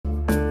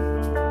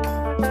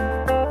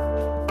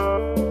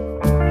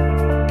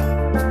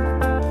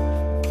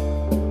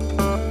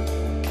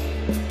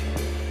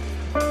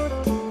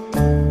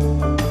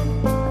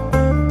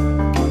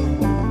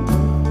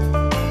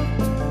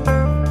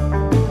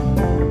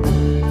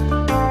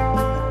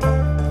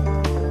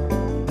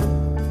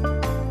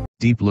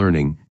Deep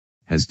learning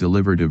has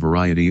delivered a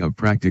variety of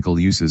practical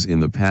uses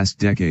in the past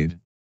decade.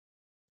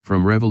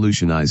 From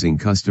revolutionizing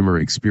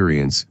customer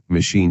experience,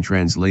 machine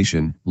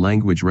translation,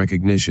 language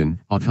recognition,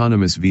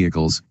 autonomous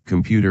vehicles,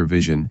 computer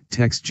vision,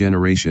 text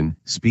generation,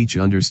 speech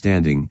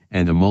understanding,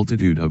 and a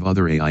multitude of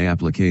other AI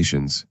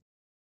applications.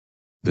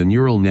 The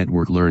neural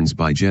network learns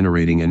by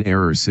generating an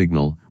error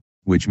signal,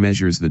 which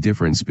measures the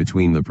difference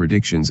between the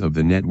predictions of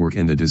the network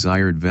and the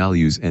desired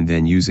values, and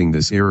then using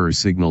this error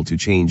signal to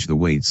change the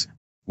weights,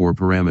 or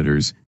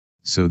parameters,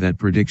 so that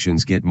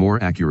predictions get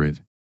more accurate.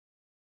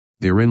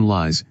 Therein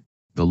lies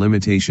the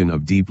limitation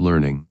of deep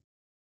learning.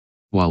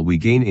 While we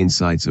gain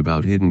insights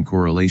about hidden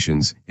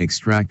correlations,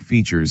 extract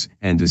features,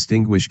 and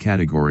distinguish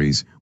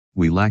categories,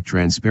 we lack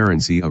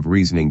transparency of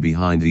reasoning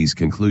behind these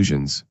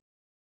conclusions.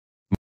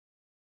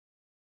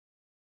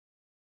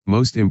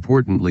 Most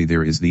importantly,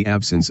 there is the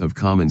absence of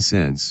common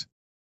sense.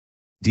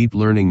 Deep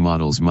learning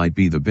models might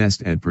be the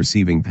best at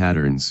perceiving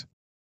patterns.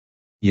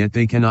 Yet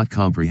they cannot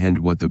comprehend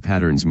what the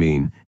patterns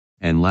mean,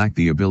 and lack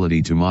the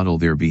ability to model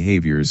their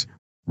behaviors,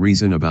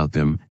 reason about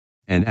them,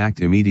 and act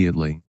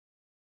immediately.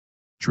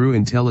 True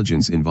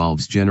intelligence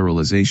involves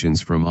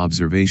generalizations from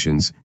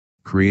observations,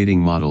 creating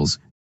models,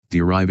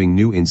 deriving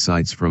new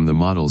insights from the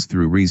models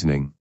through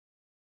reasoning.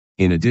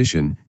 In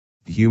addition,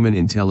 human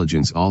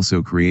intelligence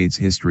also creates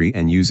history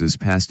and uses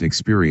past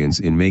experience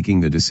in making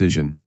the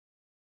decision.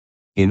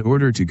 In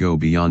order to go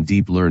beyond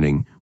deep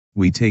learning,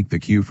 we take the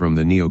cue from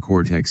the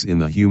neocortex in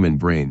the human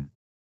brain.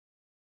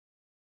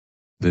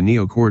 The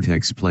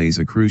neocortex plays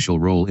a crucial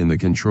role in the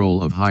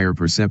control of higher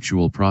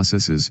perceptual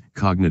processes,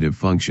 cognitive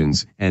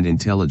functions, and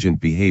intelligent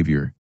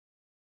behavior.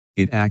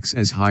 It acts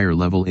as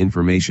higher-level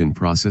information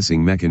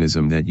processing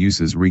mechanism that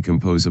uses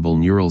recomposable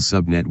neural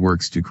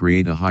subnetworks to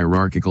create a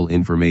hierarchical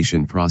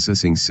information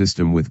processing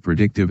system with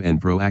predictive and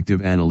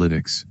proactive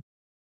analytics.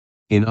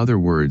 In other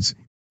words,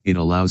 it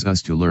allows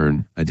us to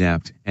learn,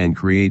 adapt, and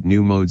create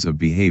new modes of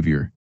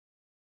behavior.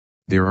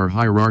 There are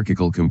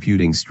hierarchical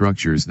computing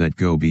structures that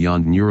go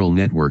beyond neural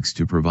networks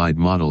to provide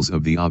models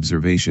of the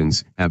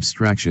observations,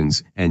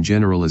 abstractions, and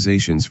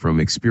generalizations from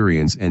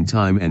experience and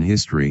time and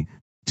history,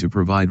 to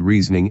provide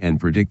reasoning and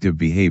predictive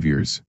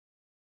behaviors.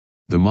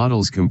 The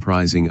models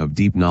comprising of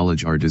deep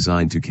knowledge are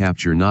designed to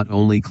capture not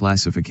only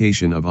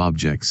classification of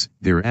objects,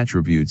 their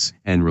attributes,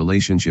 and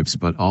relationships,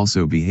 but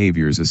also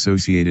behaviors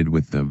associated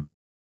with them.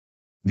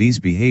 These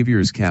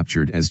behaviors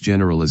captured as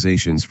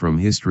generalizations from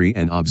history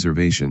and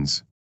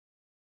observations.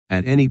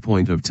 At any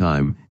point of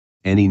time,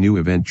 any new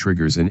event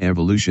triggers an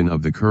evolution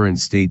of the current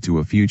state to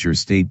a future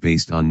state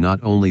based on not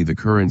only the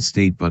current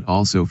state but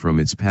also from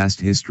its past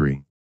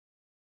history.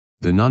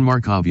 The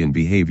non-Markovian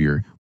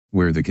behavior,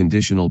 where the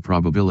conditional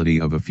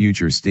probability of a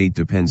future state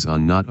depends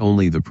on not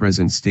only the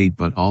present state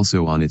but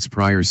also on its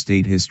prior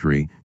state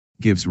history,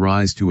 gives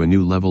rise to a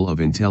new level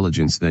of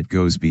intelligence that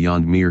goes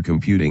beyond mere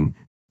computing,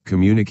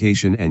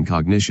 communication and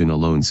cognition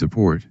alone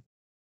support.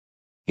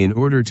 In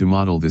order to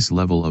model this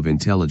level of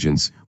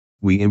intelligence,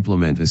 we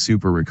implement a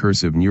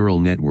super-recursive neural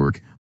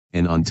network,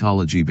 an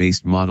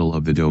ontology-based model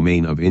of the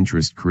domain of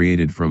interest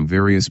created from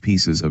various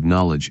pieces of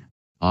knowledge,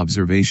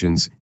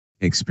 observations,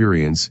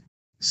 experience,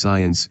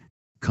 science,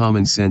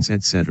 common sense,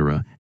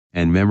 etc.,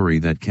 and memory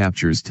that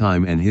captures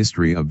time and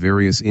history of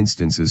various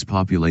instances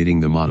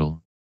populating the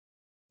model.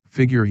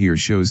 Figure here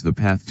shows the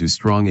path to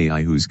strong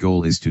AI, whose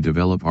goal is to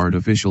develop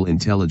artificial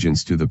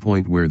intelligence to the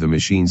point where the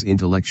machine's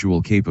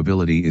intellectual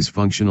capability is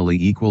functionally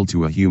equal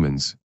to a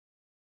human's.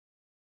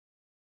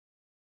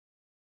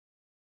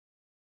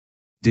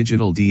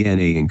 Digital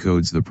DNA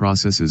encodes the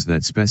processes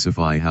that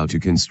specify how to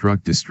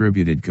construct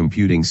distributed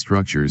computing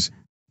structures,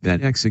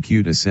 that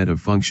execute a set of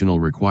functional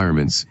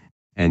requirements,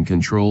 and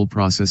control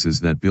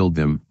processes that build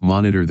them,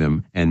 monitor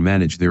them, and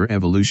manage their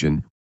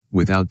evolution,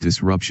 without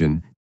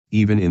disruption,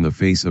 even in the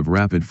face of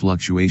rapid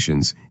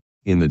fluctuations,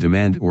 in the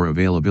demand or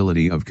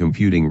availability of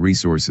computing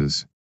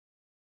resources.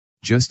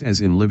 Just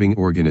as in living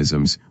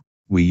organisms,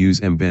 we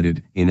use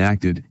embedded,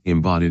 enacted,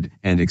 embodied,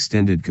 and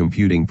extended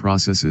computing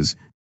processes,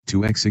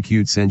 to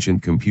execute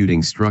sentient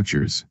computing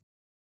structures.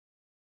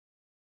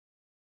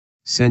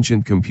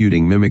 Sentient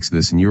computing mimics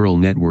this neural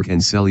network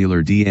and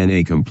cellular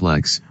DNA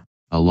complex,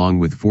 along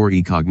with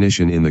 4E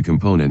cognition in the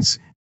components,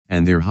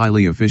 and their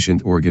highly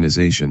efficient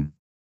organization.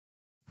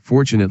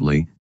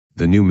 Fortunately,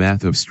 the new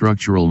math of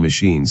structural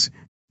machines,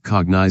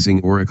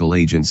 cognizing oracle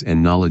agents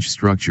and knowledge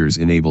structures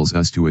enables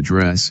us to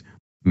address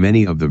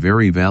many of the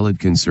very valid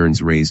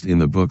concerns raised in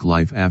the book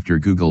Life After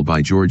Google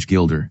by George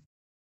Gilder.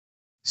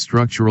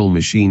 Structural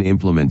machine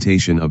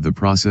implementation of the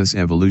process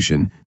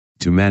evolution,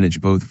 to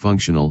manage both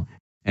functional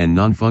and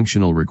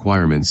non-functional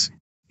requirements,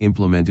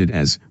 implemented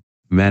as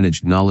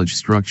managed knowledge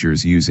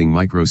structures using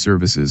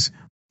microservices,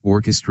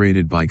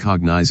 orchestrated by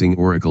cognizing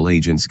oracle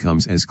agents,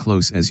 comes as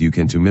close as you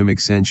can to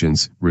mimic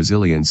sentience,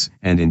 resilience,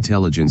 and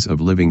intelligence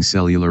of living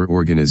cellular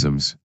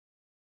organisms.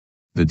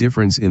 The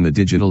difference in the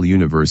digital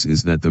universe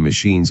is that the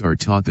machines are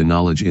taught the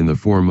knowledge in the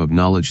form of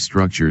knowledge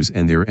structures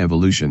and their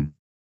evolution.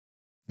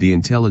 The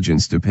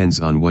intelligence depends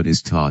on what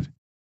is taught.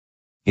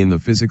 In the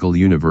physical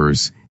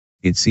universe,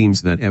 it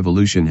seems that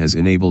evolution has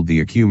enabled the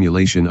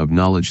accumulation of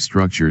knowledge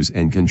structures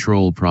and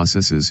control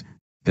processes,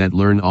 that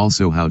learn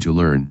also how to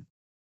learn.